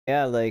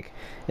Yeah, like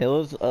it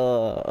was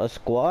a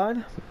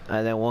squad,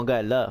 and then one guy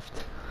left,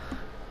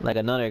 like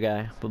another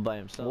guy, but by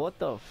himself. What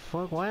the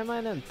fuck? Why am I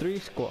in 3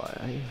 squad?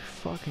 Are you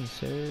fucking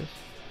serious?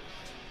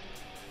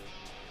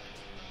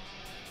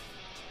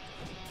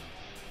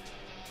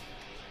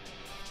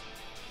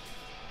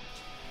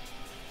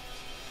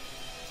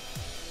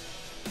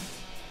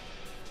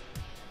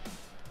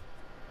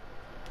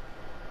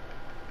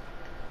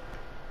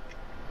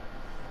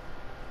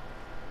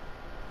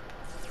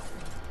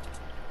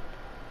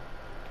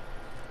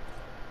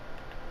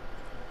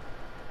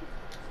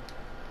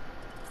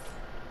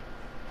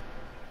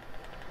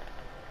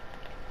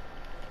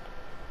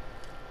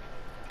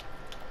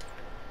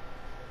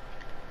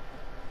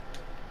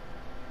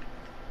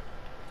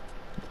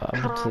 What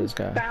happened to this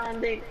guy?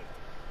 Confound it!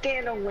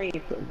 Get away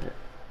from it!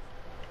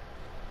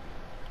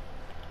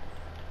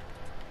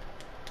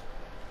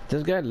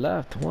 This guy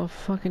left. What a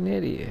fucking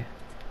idiot.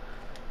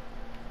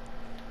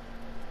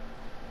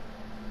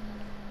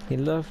 He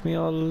left me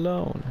all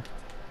alone.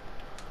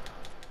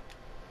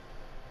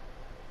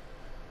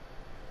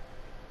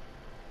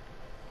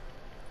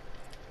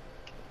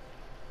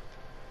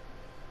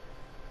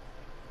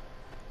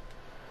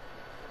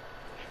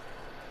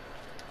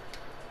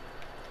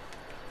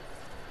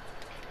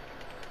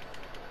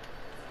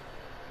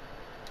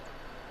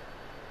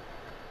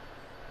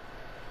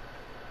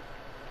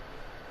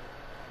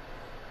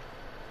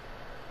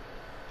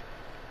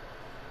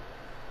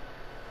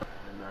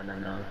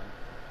 No.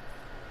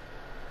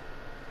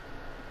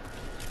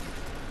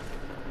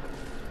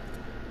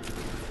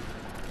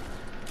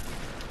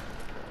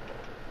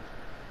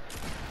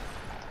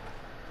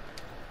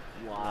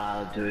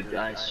 Wow, dude,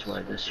 I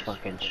swear this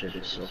fucking shit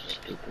is so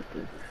stupid,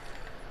 dude.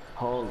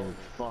 Holy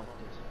fuck.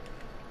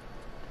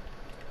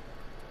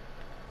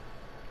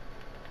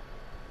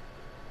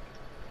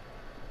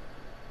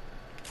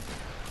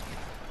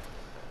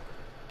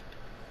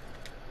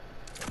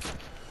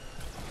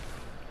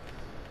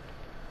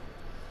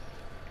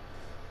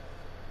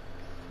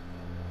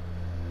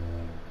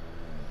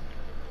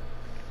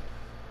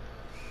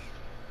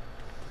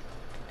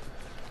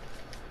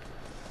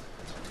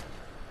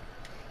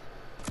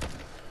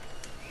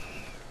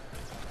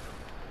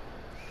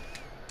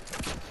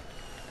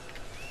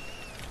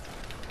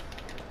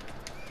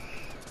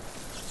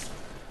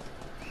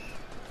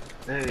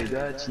 Hey,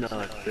 that's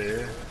not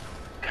fair.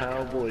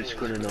 Cowboys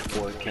couldn't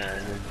afford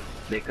cannon.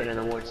 They couldn't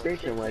afford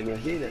station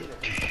wagons either.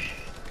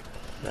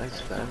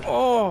 Nice, man.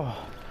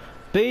 Oh,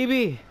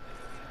 baby.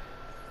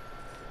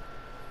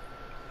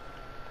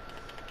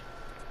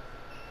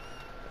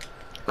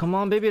 Come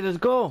on, baby, let's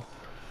go.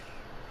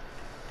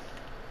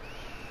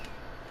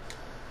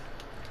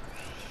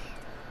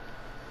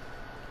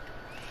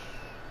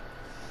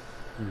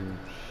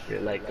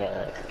 You're like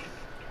a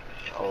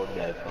old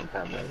guy from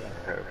Pamela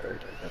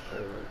Herbert.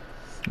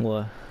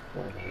 What?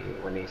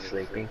 When he's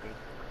sleeping.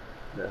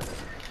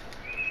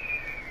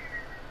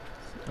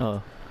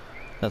 Oh,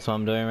 that's what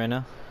I'm doing right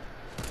now?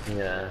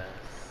 Yeah.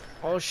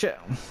 Oh shit.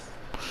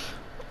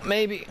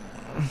 Maybe.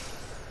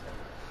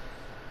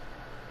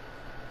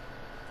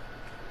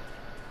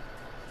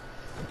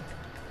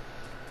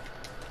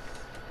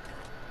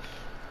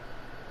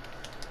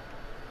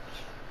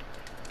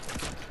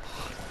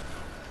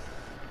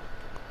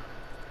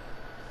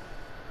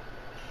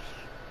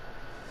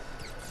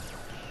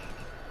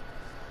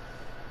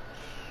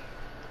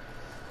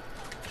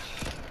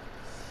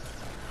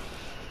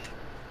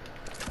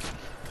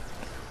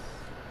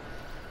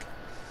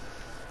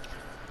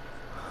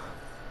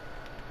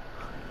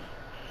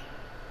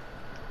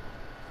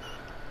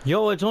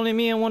 Yo, it's only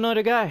me and one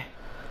other guy.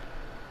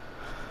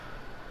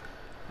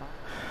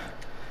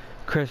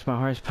 Chris, my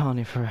heart's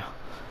pounding for real.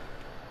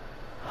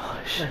 Oh,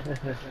 shit.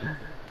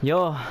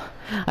 Yo,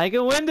 I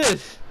can win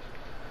this.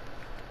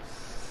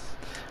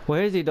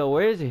 Where is he though?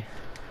 Where is he?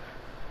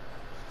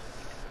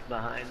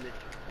 Behind it.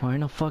 Where in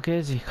the fuck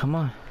is he? Come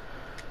on.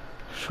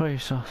 Show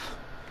yourself.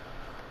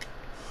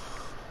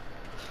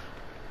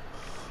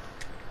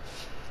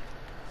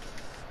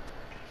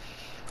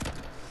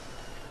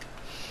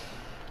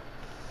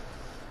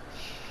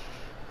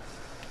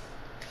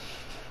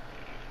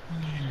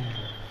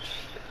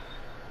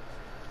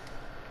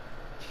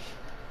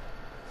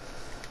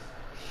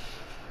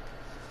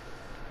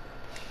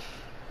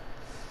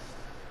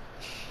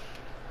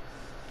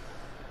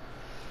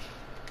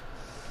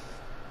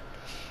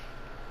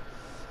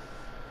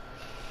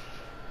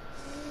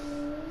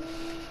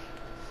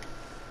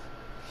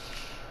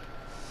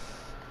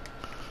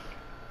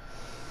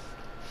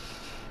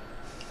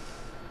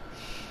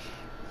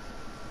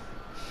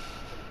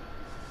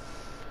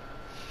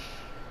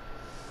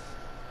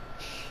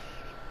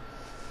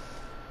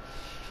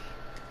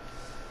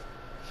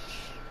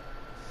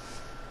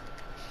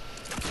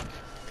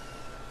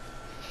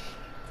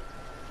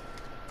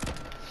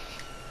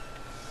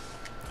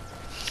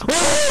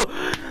 Oh!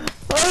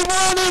 I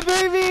won it,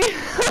 baby!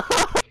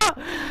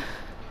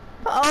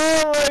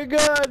 Oh my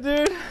god,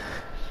 dude!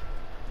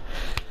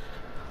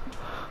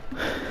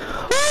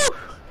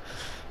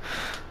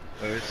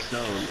 Where's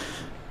Stone?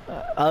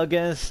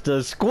 against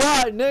the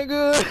squad,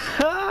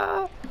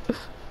 nigga.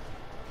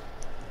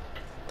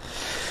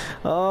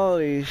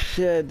 Holy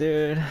shit,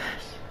 dude.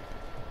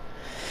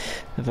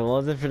 If it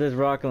wasn't for this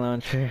rocket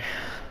launcher.